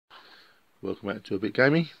Welcome back to a bit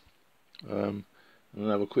gamey. And I'll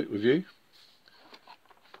have a quick review.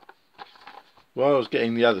 While I was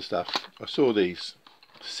getting the other stuff, I saw these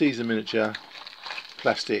Caesar miniature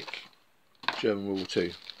plastic German World War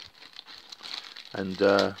 2, and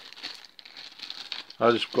I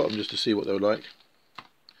just got them just to see what they were like.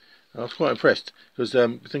 And I was quite impressed because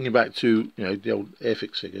thinking back to the old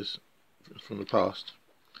Airfix figures from the past,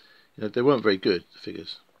 they weren't very good. The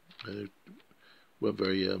figures they weren't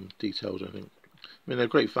very detailed. I think. I mean, they're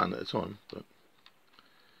great fun at the time, but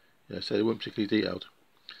so they weren't particularly detailed.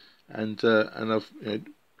 And I've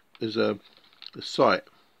there's a site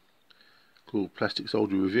called Plastic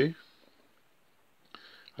Soldier Review.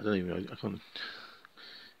 I don't even know. I can't.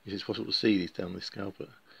 If it's possible to see these down this scale, but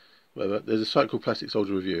whatever. There's a site called Plastic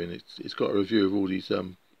Soldier Review, and it's got a review of all these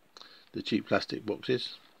the cheap plastic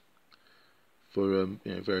boxes for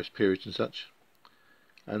various periods and such.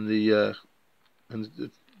 And the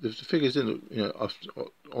figures in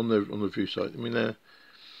on the review site. I mean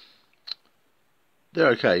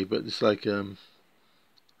they're okay, but it's like a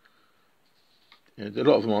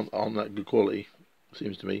lot of them aren't that good quality,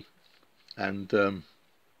 seems to me. And the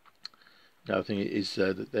other thing is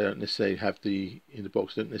that they don't necessarily have in the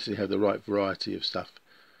box don't necessarily have the right variety of stuff.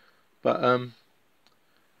 But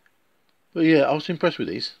yeah, I was impressed with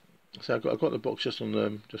these. So I got the box just on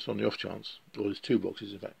the off chance, or there's two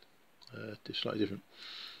boxes in fact, slightly different.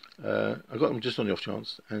 I got them just on the off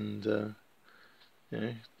chance, and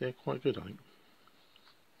they're quite good, I think.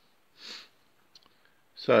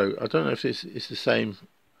 So I don't know if it's the same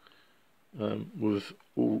with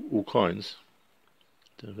all kinds.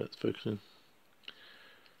 I don't know if that's focusing,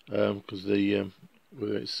 because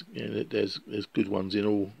whether it's there's good ones in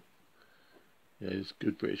all. There's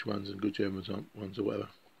good British ones and good German ones or whatever.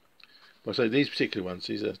 But I say these particular ones,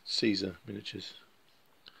 these are Caesar miniatures.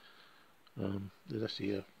 There's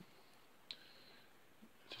actually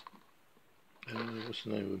what's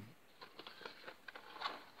the name of them?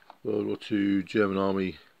 World War II German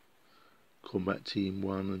Army Combat Team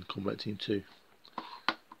 1 and Combat Team 2.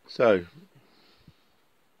 So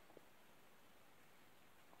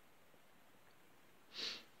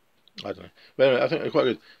I don't know. But anyway, I think they're quite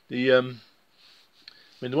good. I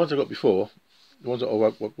mean, the ones I got before, the ones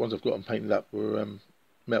I've got and painted up were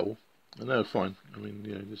metal, and they were fine. I mean,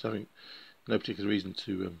 there's no particular reason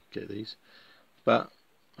to get these, but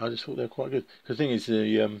I just thought they were quite good. Because the thing is, I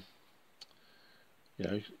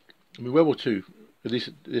mean, World War II at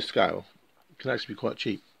this scale can actually be quite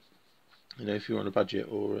cheap. If you're on a budget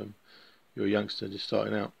or you're a youngster just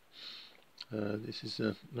starting out, this is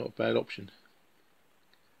not a bad option.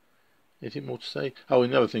 Anything more to say? Oh,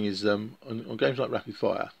 another thing is on games like Rapid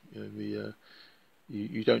Fire,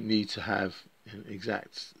 you don't need to have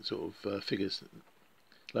exact sort of figures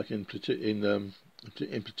like in platoon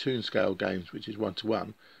scale games, which is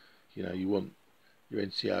 1-to-1. You want your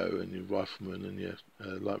NCO and your rifleman and your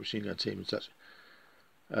light machine gun team and such.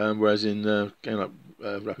 Whereas in a game like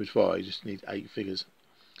Rapid Fire, you just need 8 figures.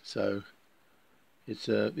 So it's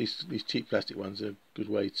these cheap plastic ones are a good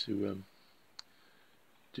way to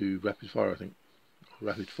do Rapid Fire, I think, or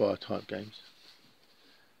Rapid Fire type games,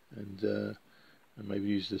 and maybe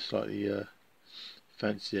use the slightly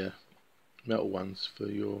fancier metal ones for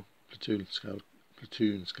your platoon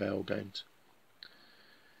scale games.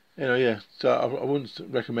 Anyway, yeah. So I wouldn't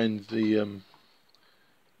recommend these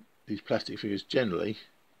plastic figures generally,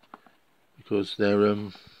 because they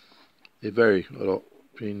vary a lot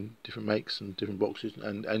between different makes and different boxes,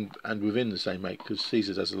 and within the same make, because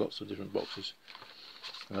Caesar has lots of different boxes.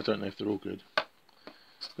 And I don't know if they're all good,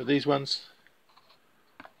 but these ones,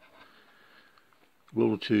 World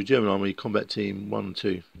War II German Army Combat Team 1 and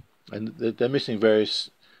 2, and they're missing various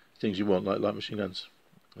things you want, like light machine guns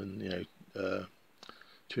and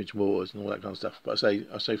 2-inch mortars and all that kind of stuff. But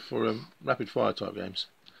I say for rapid fire type games,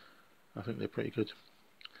 I think they're pretty good.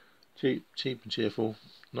 Cheap and cheerful,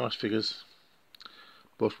 nice figures.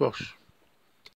 Bosh bosh.